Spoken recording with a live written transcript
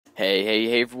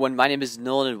Hey everyone, my name is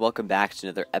Nolan and welcome back to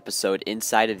another episode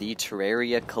inside of the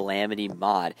Terraria Calamity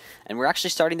Mod. And we're actually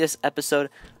starting this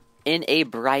episode in a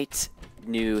bright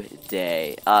new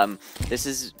day. This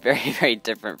is very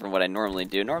different from what I normally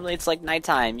do. Normally it's like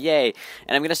nighttime, yay!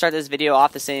 And I'm going to start this video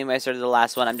off the same way I started the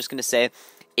last one. I'm just going to say,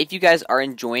 if you guys are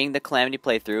enjoying the Calamity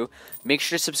playthrough, make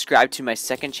sure to subscribe to my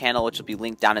second channel, which will be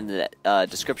linked down in the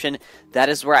description. That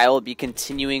is where I will be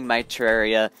continuing my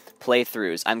Terraria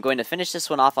playthroughs. I'm going to finish this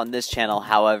one off on this channel.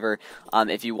 However,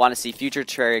 if you want to see future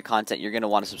Terraria content, you're going to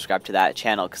want to subscribe to that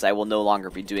channel because I will no longer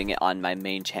be doing it on my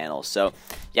main channel. So,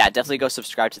 yeah, definitely go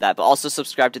subscribe to that. But also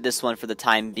subscribe to this one for the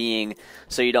time being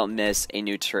so you don't miss a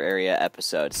new Terraria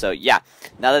episode. So, yeah,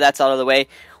 now that that's out of the way,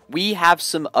 we have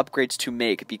some upgrades to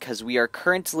make because we are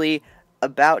currently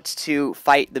about to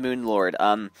fight the MOONLORD.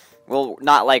 Well,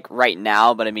 not like right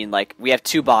now, but I mean like we have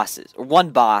two bosses, or one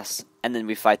boss, and then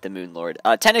we fight the MOONLORD.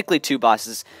 Technically two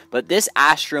bosses, but this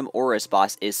Astrum Deus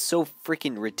boss is so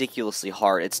freaking ridiculously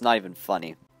hard, it's not even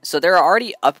funny. So there are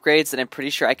already upgrades that I'm pretty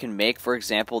sure I can make. For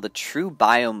example, the True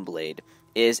Biome Blade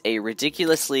is a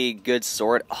ridiculously good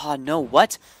sword. Oh no,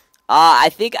 what? I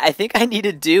think I need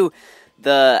to do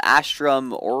the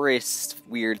Astrum Deus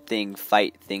weird thing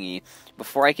fight thingy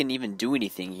before I can even do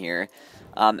anything here.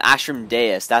 Astrum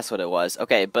Deus, that's what it was.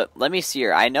 Okay, but let me see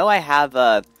here. I know I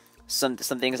have some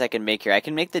things I can make here. I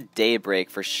can make the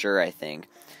Daybreak for sure, I think.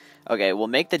 Okay, we'll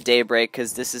make the Daybreak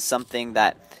because this is something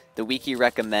that the wiki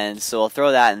recommends, so I'll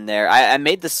throw that in there. I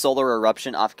made the Solar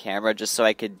Eruption off camera just so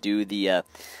I could do the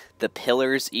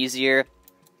pillars easier.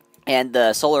 And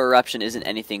the Solar Eruption isn't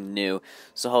anything new,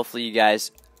 so hopefully you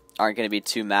guys aren't going to be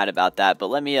too mad about that. But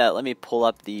let me pull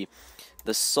up the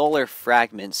solar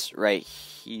fragments right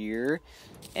here,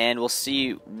 and we'll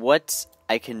see what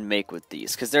I can make with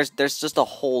these, because there's just a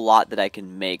whole lot that I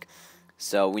can make,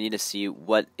 so we need to see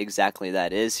what exactly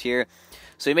that is here.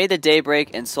 So we made the Daybreak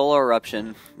and Solar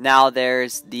Eruption. Now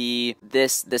there's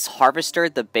this harvester,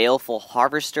 the Baleful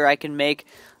Harvester. I can make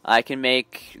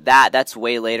that. That's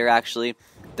way later actually.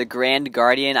 The Grand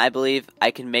Guardian, I believe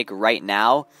I can make right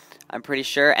now, I'm pretty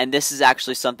sure, and this is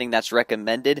actually something that's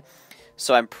recommended,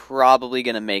 so I'm probably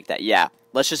going to make that. Yeah,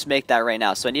 let's just make that right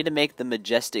now. So I need to make the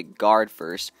Majestic Guard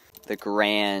first. The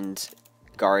Grand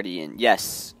Guardian.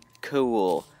 Yes,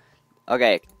 cool.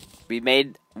 Okay, we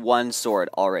made one sword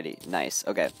already. Nice,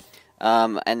 okay.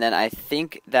 And then I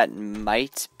think that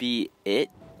might be it.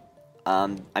 I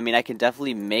mean, I can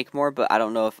definitely make more, but I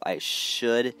don't know if I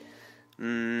should.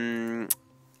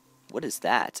 What is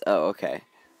that? Oh, okay.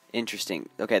 Interesting.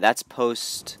 Okay, that's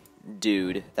post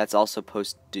dude. That's also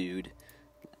post dude.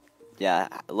 Yeah,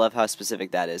 I love how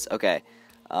specific that is. Okay.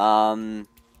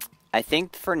 I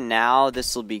think for now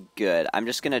this will be good. I'm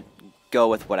just gonna go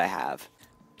with what I have.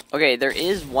 Okay, there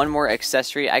is one more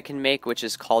accessory I can make, which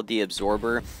is called the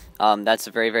Absorber. That's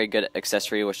a very good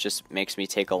accessory, which just makes me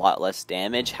take a lot less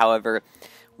damage. However,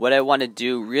 what I want to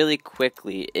do really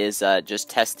quickly is just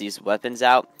test these weapons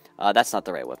out. That's not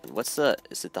the right weapon.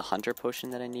 Is it the Hunter Potion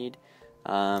that I need?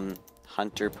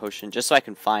 Hunter Potion, just so I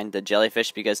can find the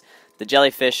jellyfish, because the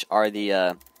jellyfish are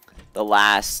the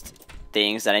last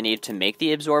things that I need to make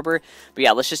the Absorber. But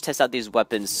yeah, let's just test out these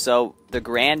weapons. So, the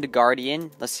Grand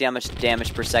Guardian, let's see how much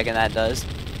damage per second that does.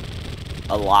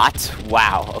 A lot.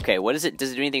 Wow. Okay, what is it?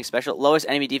 Does it do anything special? Lowest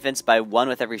enemy defense by 1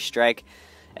 with every strike.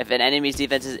 If an enemy's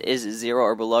defense is 0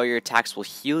 or below, your attacks will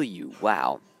heal you.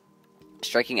 Wow.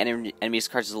 Striking enemies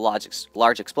causes a large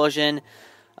explosion.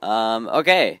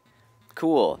 Okay,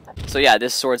 cool. So yeah,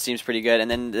 this sword seems pretty good.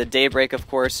 And then the Daybreak, of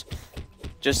course,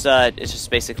 it's just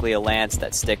basically a lance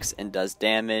that sticks and does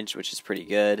damage, which is pretty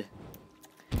good.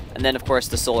 And then of course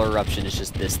the Solar Eruption is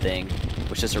just this thing,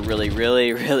 which is a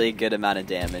really good amount of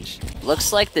damage.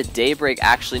 Looks like the Daybreak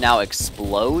actually now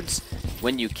explodes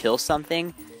when you kill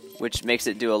something, which makes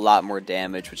it do a lot more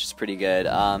damage, which is pretty good.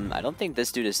 I don't think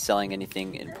this dude is selling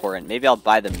anything important. Maybe I'll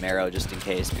buy the Marrow just in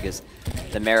case, because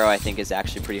the Marrow I think is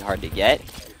actually pretty hard to get.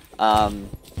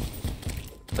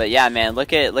 But yeah, man,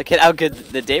 look at how good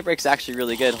the Daybreak's actually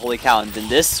really good. Holy cow! And then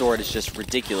this sword is just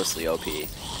ridiculously OP.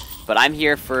 But I'm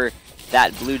here for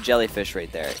that blue jellyfish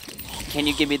right there. Can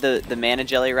you give me the mana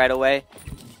jelly right away?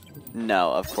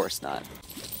 No, of course not.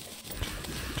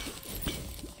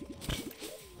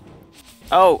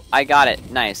 Oh, I got it.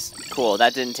 Nice. Cool.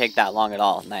 That didn't take that long at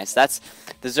all. Nice. That's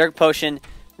the Zerg Potion.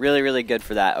 Really good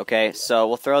for that. Okay, so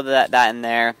we'll throw that in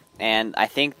there. And I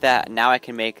think that now I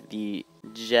can make the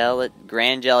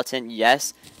Grand Gelatin.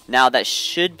 Yes. Now that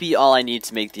should be all I need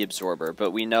to make the Absorber.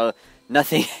 But we know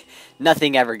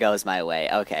nothing ever goes my way.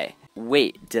 Okay.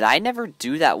 Wait, did I never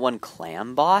do that one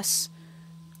clam boss?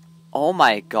 Oh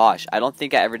my gosh. I don't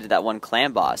think I ever did that one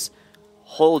clam boss.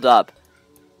 Hold up.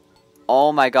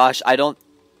 Oh my gosh, I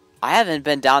haven't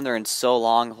been down there in so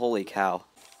long. Holy cow.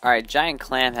 Alright, giant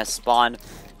clam has spawned.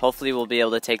 Hopefully we'll be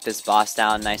able to take this boss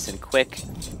down nice and quick.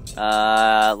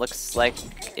 Looks like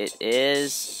it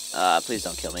is. Please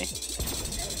don't kill me.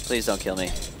 Please don't kill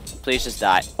me. Please just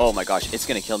die. Oh my gosh, it's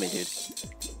gonna kill me, dude.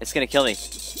 It's gonna kill me.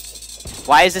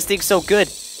 Why is this thing so good?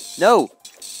 No!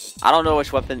 I don't know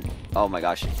which weapon. Oh my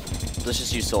gosh. Let's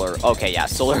just use solar. Okay, yeah,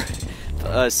 solar.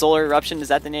 Solar eruption, is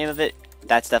that the name of it?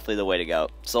 That's definitely the way to go.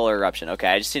 Solar eruption. Okay,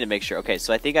 I just need to make sure. Okay,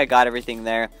 so I think I got everything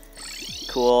there.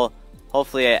 Cool.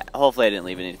 Hopefully I didn't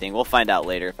leave anything. We'll find out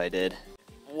later if I did.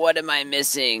 What am I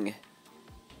missing?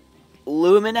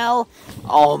 Luminel?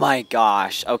 Oh my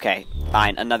gosh. Okay,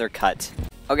 fine. Another cut.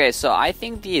 Okay, so I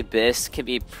think the Abyss can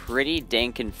be pretty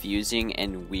dang confusing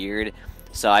and weird.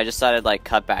 So I just thought I'd like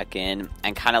cut back in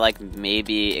and kind of like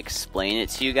maybe explain it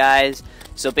to you guys.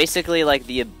 So basically, like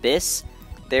the Abyss,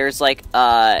 there's like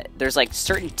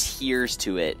certain tiers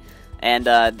to it. And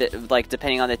like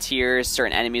depending on the tiers,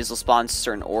 certain enemies will spawn,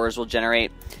 certain ores will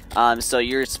generate. So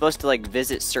you're supposed to like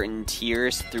visit certain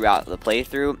tiers throughout the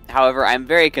playthrough. However, I'm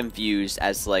very confused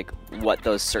as to like what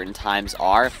those certain times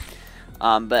are.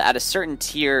 But at a certain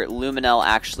tier, Luminel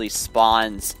actually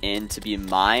spawns in to be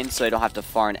mined, so I don't have to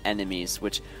farm enemies.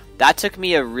 Which that took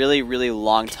me a really, really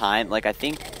long time. Like I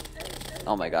think,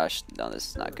 oh my gosh, no,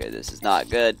 this is not good. This is not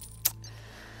good.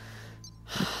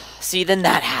 See, then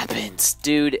that happens,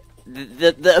 dude.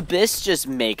 The Abyss just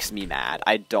makes me mad.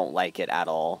 I don't like it at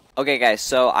all. Okay, guys,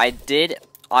 so I did,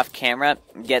 off camera,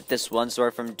 get this one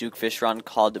sword from Duke Fishron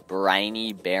called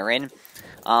Briny Baron.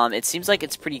 It seems like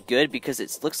it's pretty good because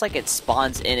it looks like it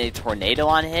spawns in a tornado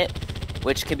on hit,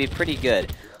 which can be pretty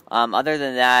good. Other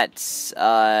than that,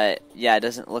 yeah, it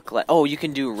doesn't look like... Oh, you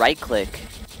can do right-click.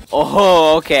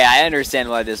 Oh, okay, I understand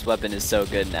why this weapon is so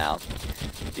good now.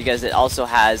 Because it also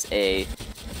has a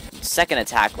second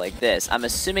attack like this. I'm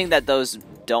assuming that those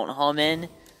don't home in,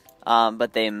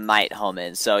 but they might home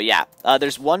in. So yeah,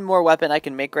 there's one more weapon I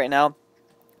can make right now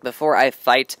before I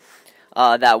fight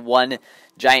that one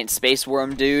giant space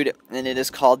worm dude, and it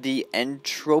is called the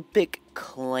Entropic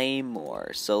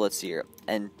Claymore. So let's see here.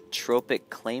 Entropic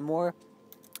Claymore?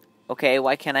 Okay,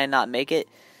 why can't I not make it?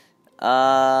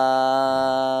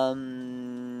 I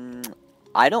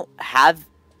don't have...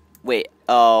 Wait,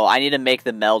 oh, I need to make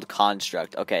the meld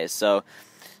construct. Okay, so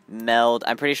meld.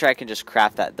 I'm pretty sure I can just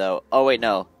craft that though. Oh wait,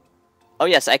 no. Oh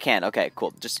yes, I can. Okay,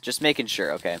 cool. Just making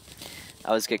sure. Okay, I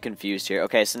always get confused here.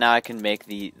 Okay, so now I can make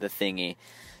the thingy,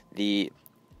 the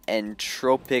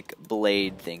entropic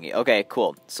blade thingy. Okay,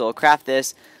 cool. So we'll craft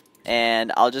this,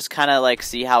 and I'll just kind of like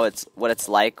see how what it's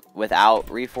like without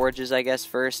reforges, I guess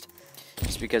first,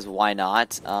 just because why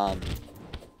not?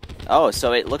 Oh,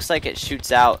 so it looks like it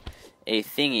shoots out a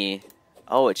thingy.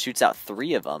 Oh, it shoots out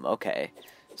 3 of them. Okay,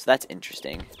 so that's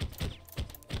interesting.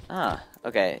 Ah,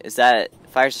 okay. Is that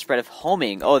fires the spread of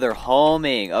homing? Oh, they're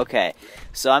homing. Okay,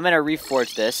 so I'm gonna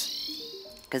reforge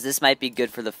this because this might be good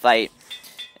for the fight.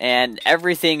 And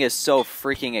everything is so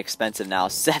freaking expensive now.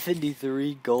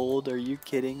 73 gold. Are you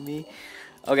kidding me?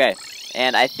 Okay,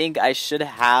 and I think I should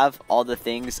have all the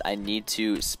things I need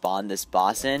to spawn this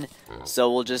boss in.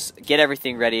 So we'll just get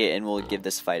everything ready and we'll give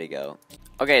this fight a go.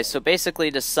 Okay, so basically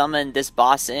to summon this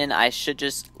boss in, I should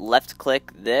just left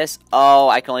click this. Oh,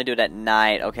 I can only do it at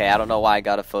night. Okay, I don't know why I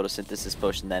got a photosynthesis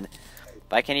potion then,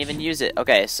 but I can't even use it.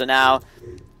 Okay, so now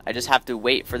I just have to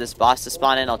wait for this boss to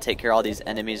spawn in. I'll take care of all these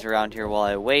enemies around here while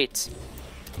I wait.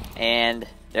 And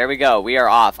there we go. We are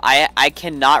off. I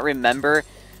cannot remember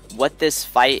what this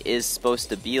fight is supposed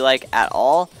to be like at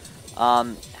all.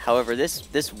 However,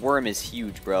 this worm is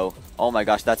huge, bro. Oh my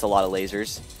gosh, that's a lot of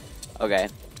lasers. Okay.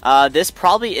 This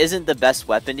probably isn't the best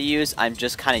weapon to use. I'm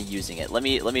just kind of using it. Let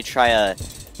me try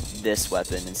this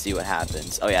weapon and see what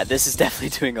happens. Oh yeah, this is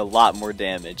definitely doing a lot more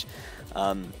damage.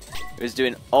 It was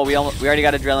doing... Oh, we already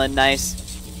got adrenaline.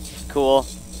 Nice. Cool.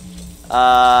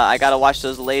 I gotta watch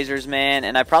those lasers, man.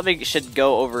 And I probably should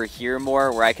go over here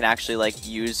more where I can actually, like,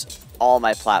 use all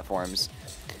my platforms.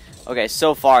 Okay,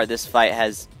 so far this fight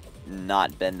has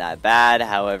not been that bad.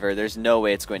 However, there's no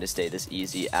way it's going to stay this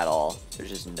easy at all. There's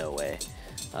just no way.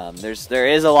 There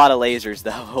is a lot of lasers,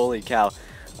 though. Holy cow.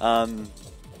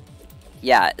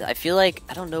 Yeah, I feel like...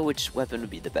 I don't know which weapon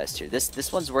would be the best here.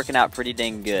 This one's working out pretty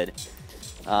dang good.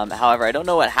 However, I don't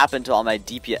know what happened to all my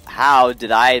DPS. How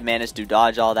did I manage to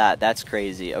dodge all that? That's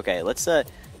crazy. Okay, let's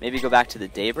maybe go back to the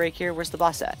Daybreak here. Where's the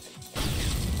boss at?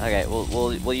 Okay,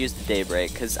 we'll use the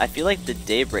Daybreak because I feel like the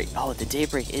Daybreak. Oh, the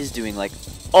Daybreak is doing like.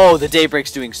 Oh, the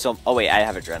Daybreak's doing so. Oh wait, I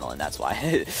have adrenaline. That's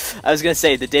why. I was gonna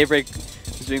say the Daybreak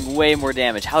is doing way more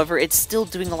damage. However, it's still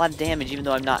doing a lot of damage even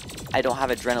though I don't have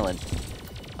adrenaline.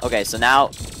 Okay, so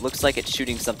now looks like it's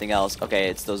shooting something else. Okay,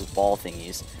 it's those ball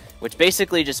thingies, which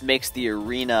basically just makes the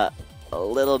arena a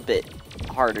little bit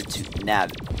harder to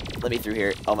navigate. Let me through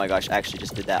here. Oh my gosh, I actually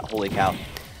just did that. Holy cow.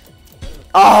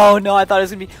 Oh no, I thought it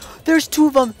was gonna be. There's two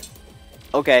of them.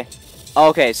 Okay.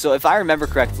 Okay, so if I remember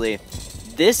correctly,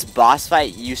 this boss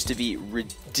fight used to be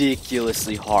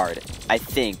ridiculously hard. I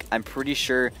think. I'm pretty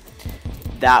sure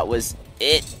that was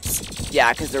it.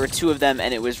 Yeah, because there were two of them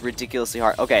and it was ridiculously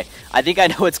hard. Okay, I think I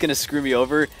know what's gonna screw me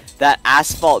over. That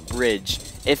asphalt bridge.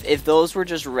 If those were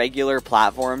just regular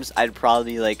platforms, I'd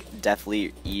probably like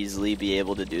definitely easily be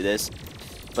able to do this.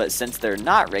 But since they're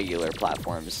not regular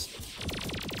platforms,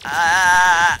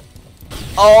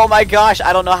 oh my gosh,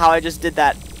 I don't know how I just did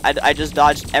that. I just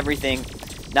dodged everything.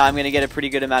 Now I'm gonna get a pretty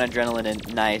good amount of adrenaline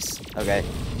in. Nice. Okay,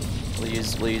 we'll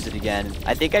use it again.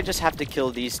 I think I just have to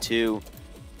kill these two,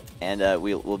 and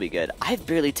we'll be good. I've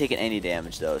barely taken any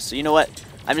damage though, so you know what?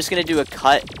 I'm just gonna do a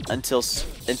cut until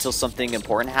something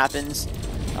important happens,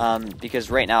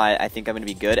 because right now I think I'm gonna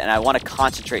be good, and I want to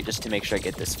concentrate just to make sure I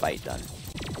get this fight done.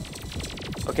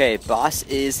 Okay, boss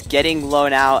is getting low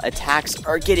now. Attacks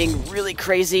are getting really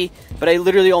crazy, but I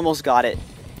literally almost got it.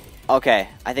 Okay,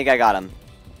 I think I got him.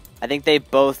 I think they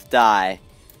both die.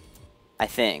 I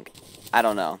think. I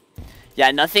don't know. Yeah,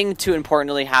 nothing too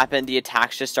importantly happened. The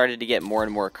attacks just started to get more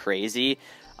and more crazy.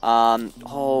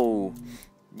 Oh,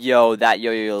 yo, that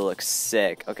yo-yo looks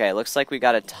sick. Okay, looks like we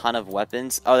got a ton of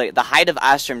weapons. Oh, the height of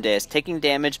Astrum Deus. Taking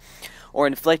damage or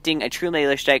inflicting a true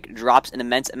melee strike drops an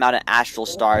immense amount of astral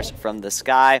stars from the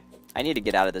sky. I need to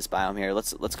get out of this biome here.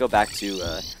 Let's go back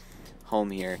to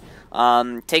home here.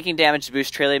 Taking damage to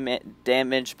boost trailing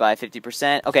damage by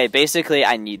 50%. Okay, basically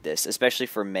I need this, especially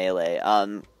for melee.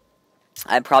 I'm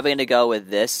probably gonna go with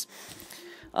this.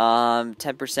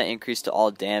 10% increase to all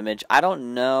damage. I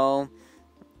don't know.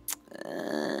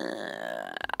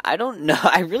 I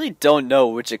really don't know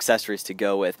which accessories to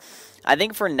go with. I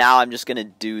think for now I'm just gonna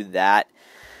do that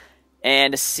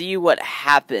and see what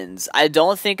happens. I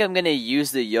don't think I'm gonna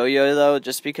use the yo-yo though,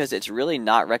 just because it's really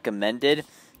not recommended.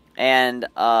 And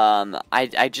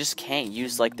I just can't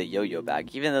use like the yo-yo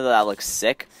bag, even though that looks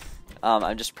sick.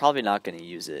 I'm just probably not gonna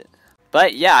use it.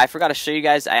 But yeah, I forgot to show you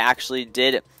guys, I actually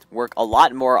did work a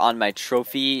lot more on my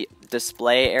trophy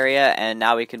display area, and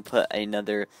now we can put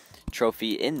another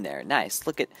trophy in there. Nice.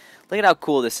 Look at how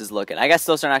cool this is looking. I guess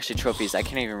those aren't actually trophies. I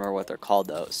can't even remember what they're called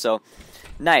though. So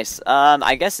nice.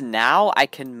 I guess now I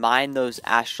can mine those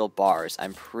astral bars,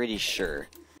 I'm pretty sure.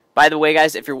 By the way,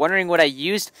 guys, if you're wondering what I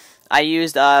used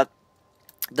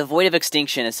the Void of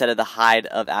Extinction instead of the Hide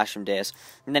of Astrum Deus.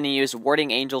 And then I used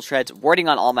Warding Angel Treads, warding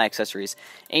on all my accessories.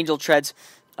 Angel Treads,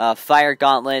 Fire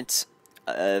Gauntlet,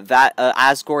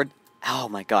 Asgard, oh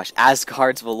my gosh,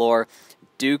 Asgard's Valor,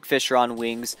 Duke Fisher on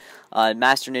Wings,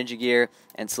 Master Ninja Gear,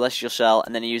 and Celestial Shell.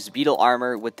 And then I used Beetle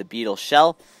Armor with the Beetle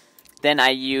Shell. Then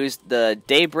I used the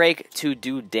Daybreak to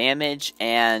do damage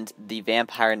and the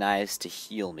Vampire Knives to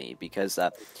heal me, because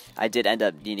I did end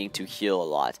up needing to heal a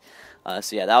lot.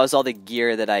 So yeah, that was all the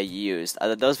gear that I used.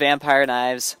 Those Vampire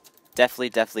Knives,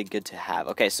 definitely good to have.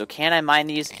 Okay, so can I mine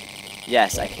these?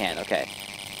 Yes, I can. Okay,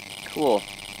 cool.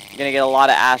 I'm gonna get a lot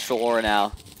of astral ore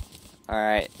now.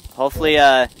 Alright, hopefully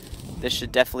this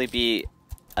should definitely be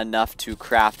enough to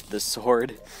craft the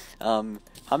sword.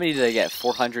 How many did I get?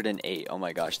 408. Oh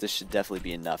my gosh, this should definitely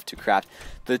be enough to craft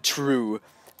the true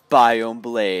biome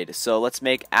blade. So let's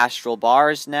make astral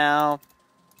bars now.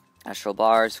 Astral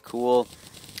bars, cool.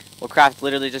 We'll craft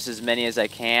literally just as many as I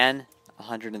can.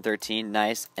 113,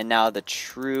 nice. And now the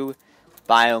true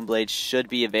biome blade should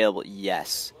be available.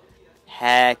 Yes.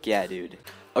 Heck yeah, dude.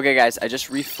 Okay, guys, I just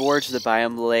reforged the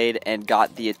biome blade and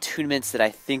got the attunements that I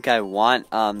think I want.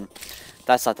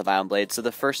 That's not the biome blade. So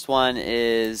the first one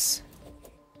is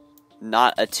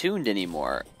not attuned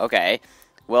anymore. Okay.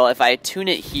 Well, if I attune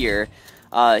it here,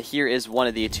 here is one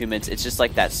of the attunements. It's just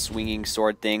like that swinging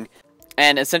sword thing.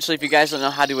 And essentially, if you guys don't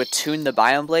know how to attune the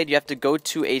biome blade, you have to go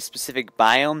to a specific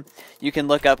biome. You can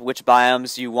look up which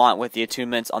biomes you want with the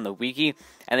attunements on the wiki,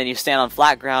 and then you stand on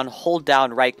flat ground, hold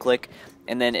down right click,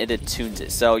 and then it attunes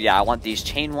it. So yeah, I want these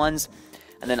chain ones,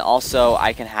 and then also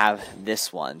I can have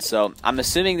this one. So I'm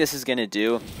assuming this is going to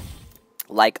do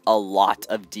like a lot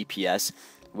of DPS,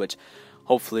 which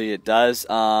hopefully it does.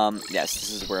 Yes,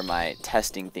 this is where my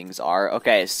testing things are.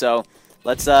 Okay, so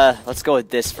let's go with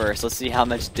this first. Let's see how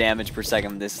much damage per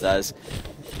second this does.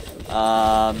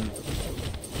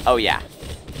 Oh yeah,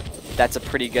 that's a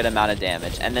pretty good amount of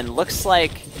damage. And then looks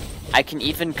like I can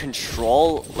even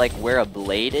control like where a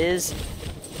blade is.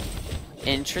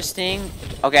 Interesting.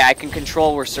 Okay, I can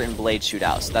control where certain blades shoot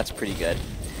out, so that's pretty good.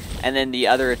 And then the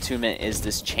other attunement is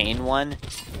this chain one,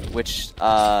 which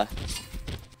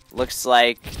Looks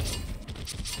like...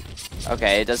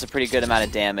 Okay, it does a pretty good amount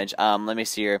of damage. Let me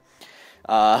see here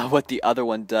what the other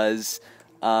one does.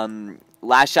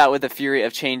 Lash out with the fury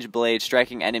of change blade,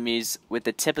 striking enemies with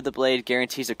the tip of the blade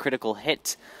guarantees a critical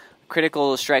hit.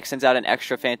 Critical strike sends out an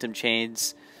extra phantom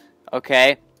chains.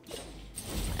 Okay.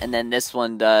 And then this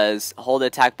one does hold the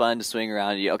attack button to swing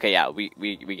around you. Okay, yeah, we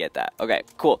get that. Okay,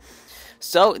 cool.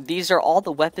 So these are all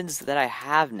the weapons that I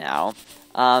have now.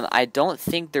 I don't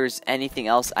think there's anything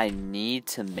else I need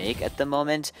to make at the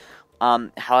moment.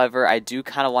 However, I do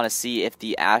kind of want to see if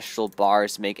the astral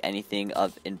bars make anything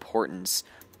of importance.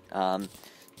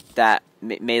 That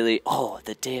melee... Oh,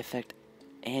 the day effect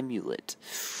amulet.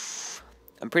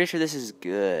 I'm pretty sure this is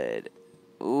good.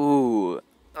 Ooh.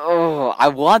 Oh, I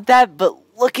want that, but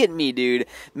look at me, dude.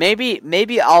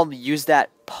 Maybe I'll use that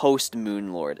post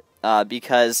MOONLORD.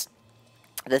 Because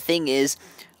the thing is,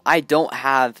 I don't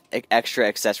have extra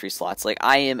accessory slots. Like,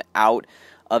 I am out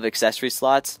of accessory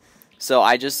slots. So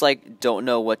I just, like, don't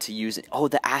know what to use. Oh,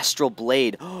 the Astral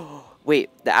Blade.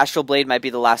 Wait, the Astral Blade might be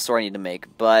the last sword I need to make.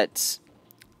 But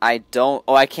I don't...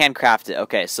 Oh, I can craft it.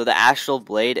 Okay, so the Astral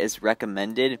Blade is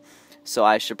recommended. So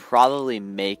I should probably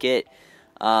make it.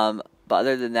 But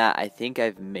other than that, I think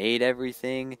I've made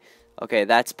everything. Okay,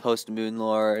 that's post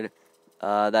MOONLORD.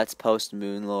 That's post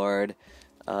MOONLORD.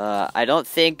 I don't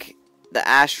think the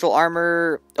Astral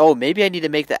Armor... Oh, maybe I need to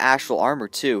make the Astral Armor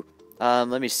too.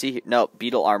 Let me see. No,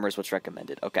 Beetle Armor is what's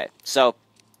recommended. Okay, so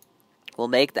we'll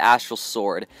make the Astral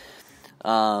Sword.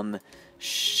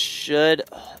 Should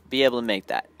be able to make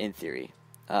that in theory.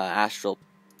 Astral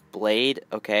Blade.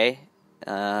 Okay.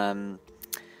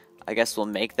 I guess we'll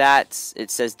make that.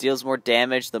 It says deals more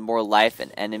damage the more life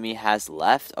an enemy has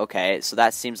left. Okay, so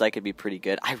that seems like it'd be pretty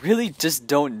good. I really just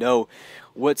don't know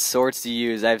what swords to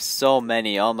use. I have so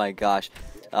many. Oh my gosh.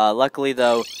 Luckily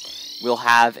though, we'll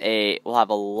have a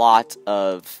lot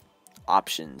of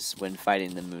options when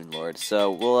fighting the MOONLORD.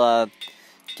 So we'll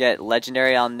get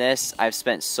legendary on this. I've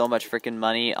spent so much freaking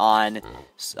money on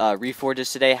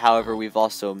reforges today. However, we've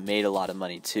also made a lot of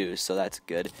money too, so that's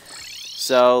good.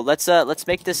 So let's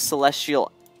make this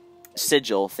celestial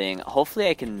sigil thing. Hopefully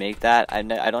I can make that. I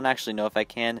don't actually know if I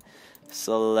can.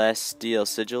 Celestial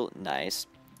sigil, nice,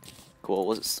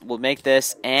 cool. We'll make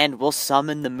this and we'll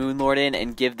summon the MOONLORD in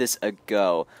and give this a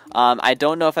go. I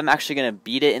don't know if I'm actually gonna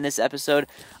beat it in this episode.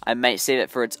 I might save it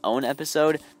for its own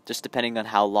episode, just depending on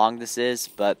how long this is.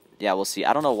 But yeah, we'll see.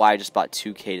 I don't know why I just bought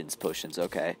 2 cadence potions.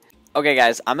 Okay,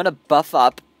 guys, I'm gonna buff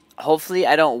up. Hopefully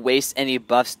I don't waste any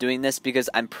buffs doing this, because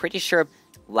I'm pretty sure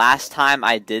last time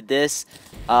I did this,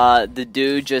 the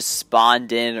dude just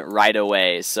spawned in right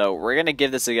away. So we're going to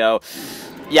give this a go.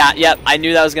 Yeah, yep, I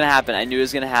knew that was going to happen. I knew it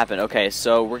was going to happen. Okay,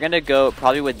 so we're going to go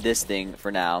probably with this thing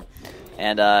for now.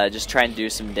 And just try and do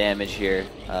some damage here.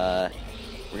 We're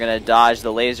going to dodge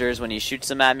the lasers when he shoots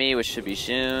them at me, which should be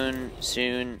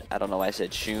soon. I don't know why I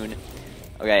said soon.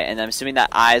 Okay, and I'm assuming that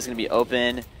eye is going to be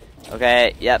open.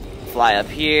 Okay, yep, fly up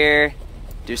here,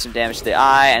 do some damage to the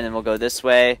eye, and then we'll go this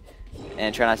way,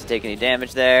 and try not to take any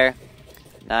damage there.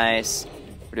 Nice.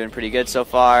 We're doing pretty good so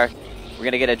far. We're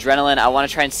going to get adrenaline. I want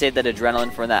to try and save that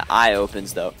adrenaline for when that eye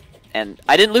opens, though. And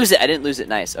I didn't lose it.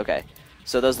 Nice, okay.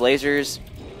 So those lasers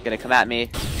are going to come at me.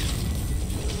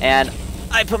 And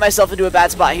I put myself into a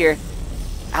bad spot here.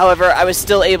 However, I was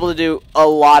still able to do a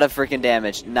lot of freaking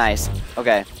damage. Nice.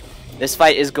 Okay. This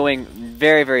fight is going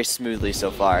very, very smoothly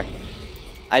so far.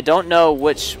 I don't know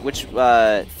which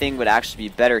thing would actually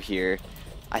be better here.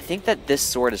 I think that this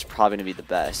sword is probably going to be the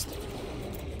best.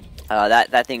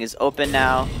 That thing is open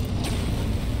now.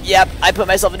 Yep, I put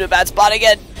myself into a bad spot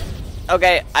again.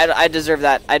 Okay, I deserve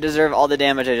that. I deserve all the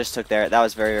damage I just took there. That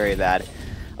was very, very bad.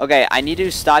 Okay, I need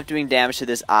to stop doing damage to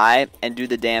this eye and do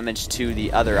the damage to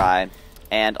the other eye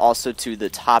and also to the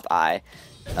top eye.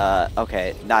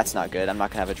 Okay, that's not good. I'm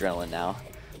not going to have adrenaline now.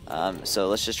 So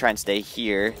let's just try and stay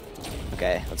here.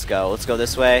 Okay, let's go. Let's go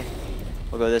this way.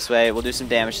 We'll go this way. We'll do some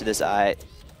damage to this eye.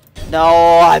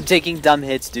 No, I'm taking dumb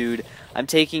hits, dude. I'm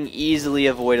taking easily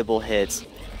avoidable hits.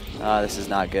 This is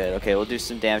not good. Okay, we'll do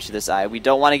some damage to this eye. We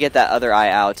don't want to get that other eye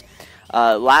out.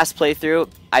 Last playthrough,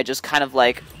 I just kind of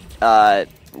like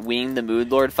winged the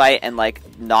MOONLORD fight and like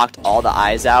knocked all the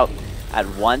eyes out at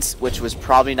once, which was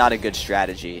probably not a good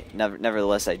strategy.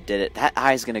 Nevertheless, I did it. That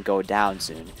eye's gonna go down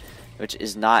soon, which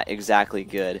is not exactly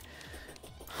good.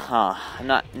 Huh? I'm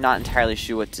not entirely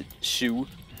sure what to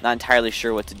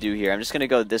do here. I'm just gonna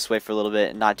go this way for a little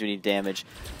bit and not do any damage.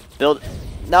 Build.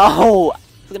 No, I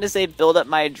was gonna say build up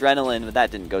my adrenaline, but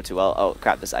that didn't go too well. Oh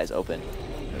crap! This eye's open.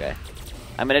 Okay,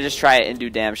 I'm gonna just try it and do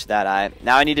damage to that eye.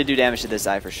 Now I need to do damage to this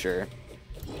eye for sure.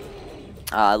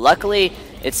 Luckily,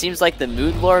 it seems like the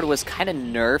MOONLORD was kind of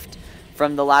nerfed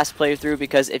from the last playthrough,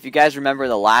 because if you guys remember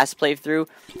the last playthrough,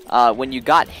 when you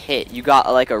got hit, you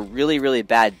got like a really, really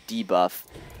bad debuff,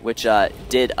 which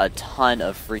did a ton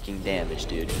of freaking damage,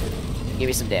 dude. Give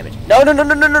me some damage. No, no, no,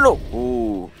 no, no, no, no.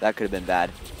 Ooh, that could have been bad.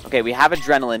 Okay, we have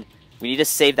adrenaline. We need to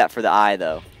save that for the eye,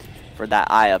 though. For that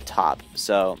eye up top.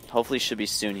 So, hopefully should be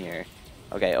soon here.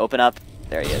 Okay, open up.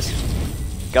 There he is.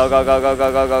 Go, go, go, go,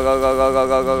 go, go, go, go, go, go, go,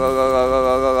 go, go, go, go, go,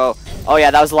 go, go, go. Oh,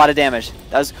 yeah, that was a lot of damage.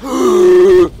 That was...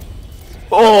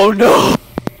 Oh, no!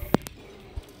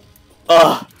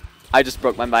 Ugh. I just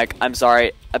broke my mic. I'm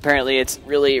sorry. Apparently, it's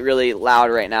really, really loud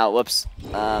right now. Whoops.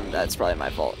 That's probably my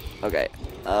fault. Okay.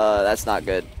 That's not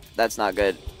good. That's not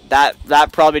good. That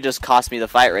probably just cost me the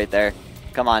fight right there.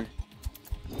 Come on.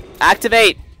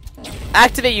 Activate!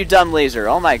 Activate, you dumb laser.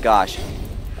 Oh my gosh.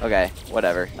 Okay,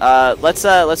 whatever.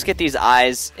 Let's get these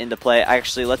eyes into play.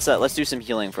 Actually, let's do some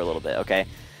healing for a little bit, okay?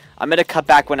 I'm gonna cut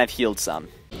back when I've healed some.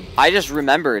 I just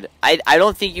remembered. I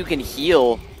don't think you can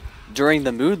heal during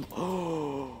the moon.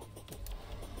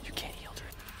 You can't heal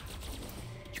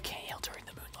during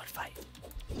the MOONLORD fight.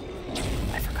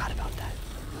 I forgot about that.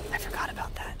 I forgot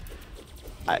about that.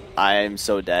 I am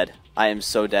so dead. I am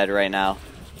so dead right now.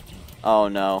 Oh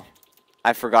no.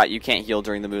 I forgot you can't heal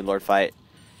during the MOONLORD fight.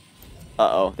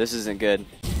 Uh-oh, this isn't good.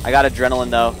 I got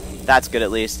adrenaline though. That's good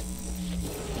at least.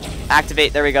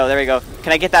 Activate. There we go. There we go.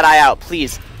 Can I get that eye out?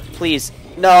 Please. Please.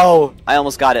 No! I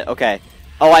almost got it. Okay.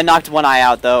 Oh, I knocked one eye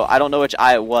out though. I don't know which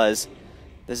eye it was.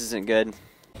 This isn't good.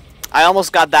 I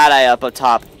almost got that eye up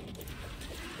top.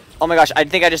 Oh my gosh, I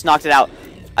think I just knocked it out.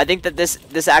 I think that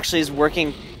this actually is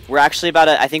working. We're actually about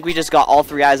to... I think we just got all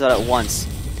 3 eyes out at once.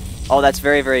 Oh, that's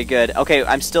very, very good. Okay,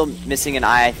 I'm still missing an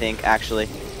eye, I think, actually.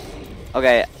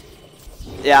 Okay.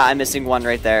 Yeah, I'm missing one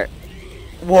right there.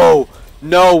 Whoa!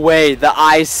 No way! The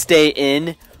eyes stay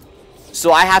in?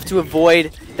 So I have to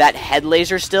avoid that head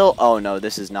laser still? Oh no,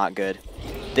 this is not good.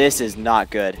 This is not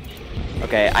good.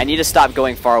 Okay, I need to stop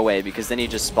going far away because then he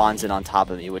just spawns in on top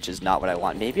of me, which is not what I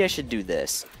want. Maybe I should do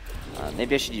this.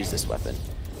 Maybe I should use this weapon.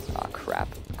 Oh, crap.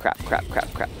 Crap, crap,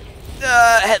 crap, crap.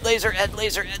 Head laser, head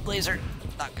laser, head laser.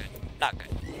 Not good. Not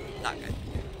good. Not good.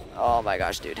 Oh my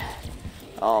gosh, dude.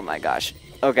 Oh my gosh.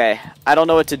 Okay, I don't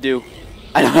know what to do.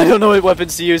 I don't know what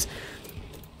weapons to use.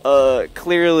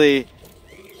 Clearly,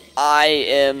 I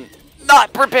am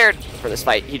not prepared for this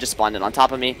fight. He just spawned in on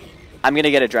top of me. I'm gonna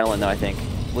get adrenaline though, I think.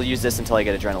 We'll use this until I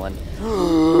get adrenaline.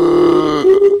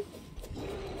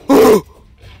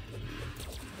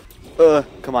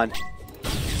 Come on.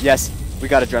 Yes, we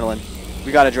got adrenaline.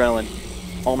 We got adrenaline.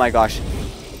 Oh my gosh.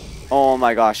 Oh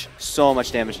my gosh. So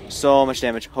much damage. So much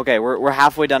damage. Okay, we're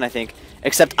halfway done, I think.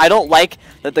 Except I don't like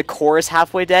that the core is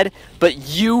halfway dead, but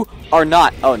you are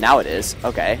not. Oh, now it is.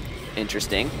 Okay.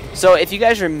 Interesting. So if you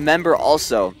guys remember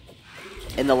also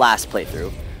in the last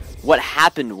playthrough, what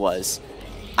happened was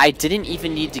I didn't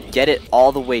even need to get it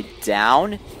all the way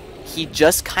down. He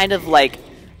just kind of like...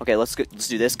 Okay, let's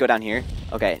do this. Go down here.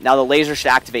 Okay, now the laser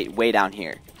should activate way down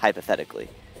here, hypothetically.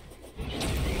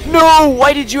 No!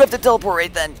 Why did you have to teleport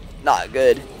right then? Not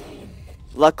good.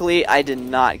 Luckily, I did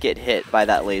not get hit by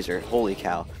that laser. Holy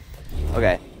cow.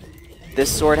 Okay. This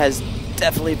sword has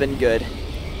definitely been good.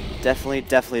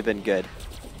 Definitely been good.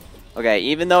 Okay,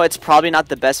 even though it's probably not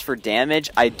the best for damage,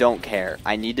 I don't care.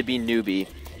 I need to be newbie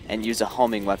and use a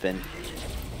homing weapon.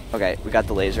 Okay, we got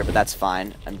the laser, but that's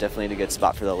fine. I'm definitely in a good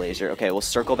spot for the laser. Okay, we'll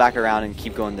circle back around and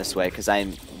keep going this way, because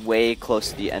I'm way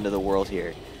close to the end of the world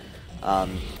here.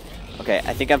 Okay,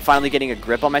 I think I'm finally getting a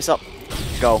grip on myself.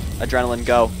 Go, adrenaline,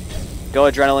 go. Go,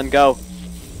 adrenaline, go.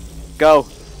 Go.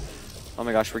 Oh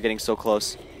my gosh, we're getting so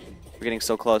close. We're getting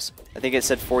so close. I think it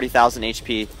said 40,000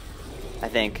 HP. I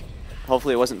think.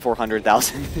 Hopefully it wasn't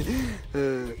 400,000.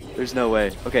 There's no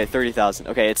way. Okay, 30,000.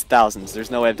 Okay, it's thousands. There's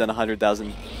no way I've done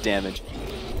 100,000 damage.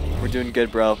 We're doing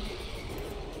good, bro.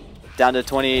 Down to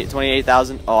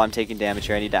 28,000. Oh, I'm taking damage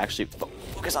here. I need to actually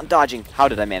focus on dodging. How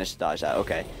did I manage to dodge that?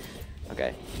 Okay.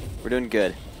 Okay. We're doing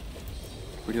good.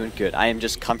 We're doing good. I am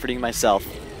just comforting myself.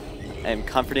 I am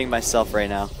comforting myself right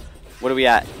now. What are we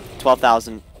at?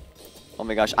 12,000. Oh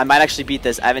my gosh. I might actually beat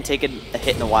this. I haven't taken a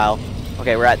hit in a while.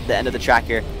 Okay, we're at the end of the track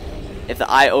here. If the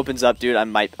eye opens up, dude, I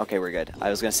might... Okay, we're good. I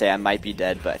was going to say I might be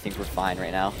dead, but I think we're fine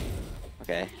right now.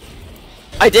 Okay.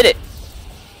 I did it!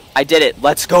 I did it.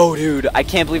 Let's go, dude. I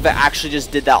can't believe I actually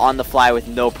just did that on the fly with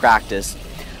no practice.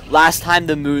 Last time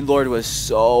the MOONLORD was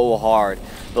so hard,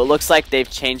 but it looks like they've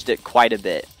changed it quite a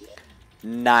bit.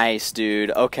 Nice,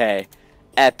 dude. Okay.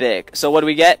 Epic. So what do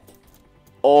we get?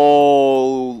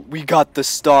 Oh, we got the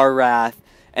Star Wrath,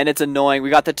 and it's annoying. We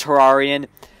got the Terrarian.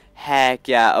 Heck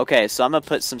yeah. Okay, so I'm gonna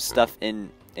put some stuff in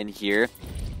here,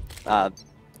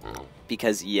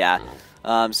 because yeah,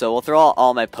 So we'll throw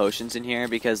all my potions in here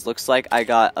because looks like I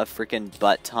got a freaking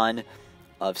butt ton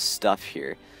of stuff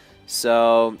here.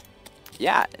 So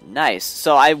yeah, nice.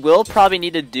 So I will probably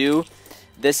need to do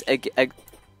this again.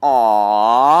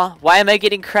 Aww, why am I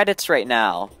getting credits right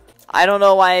now? I don't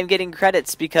know why I'm getting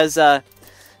credits because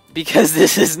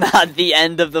this is not the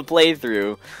end of the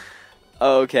playthrough.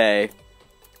 Okay.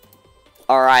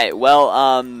 Alright, well,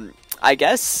 I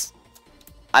guess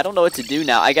I don't know what to do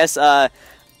now. I guess I'll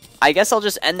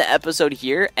just end the episode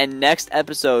here, and next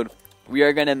episode we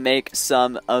are gonna make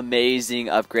some amazing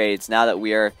upgrades now that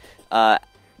we are now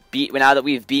that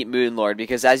we've beat MOONLORD,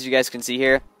 because as you guys can see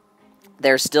here,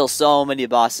 there's still so many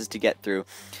bosses to get through.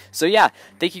 So yeah,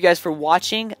 thank you guys for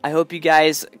watching. I hope you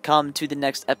guys come to the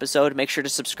next episode. Make sure to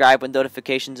subscribe with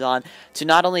notifications on to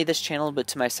not only this channel, but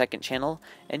to my second channel.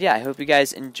 And yeah, I hope you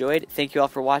guys enjoyed. Thank you all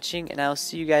for watching, and I'll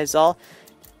see you guys all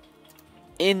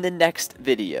in the next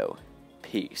video.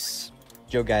 Peace.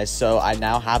 Yo guys, so I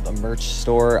now have a merch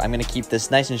store. I'm going to keep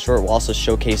this nice and short while also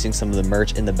showcasing some of the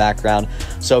merch in the background.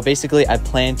 So basically, I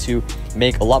plan to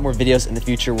make a lot more videos in the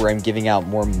future where I'm giving out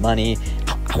more money.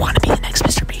 I want to be the next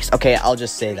Mr. Beast. Okay, I'll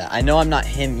just say that. I know I'm not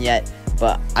him yet,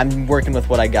 but I'm working with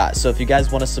what I got. So if you guys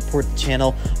want to support the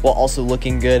channel while also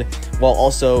looking good, while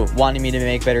also wanting me to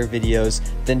make better videos,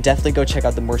 then definitely go check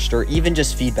out the merch store. Even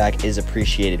just feedback is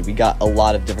appreciated. We got a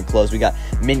lot of different clothes. We got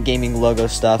Mint Gaming logo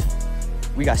stuff.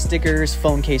 We got stickers,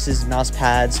 phone cases, mouse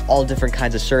pads, all different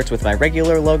kinds of shirts with my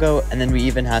regular logo, and then we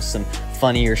even have some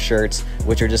funnier shirts,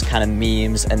 which are just kind of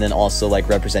memes, and then also like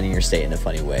representing your state in a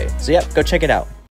funny way. So yeah, go check it out.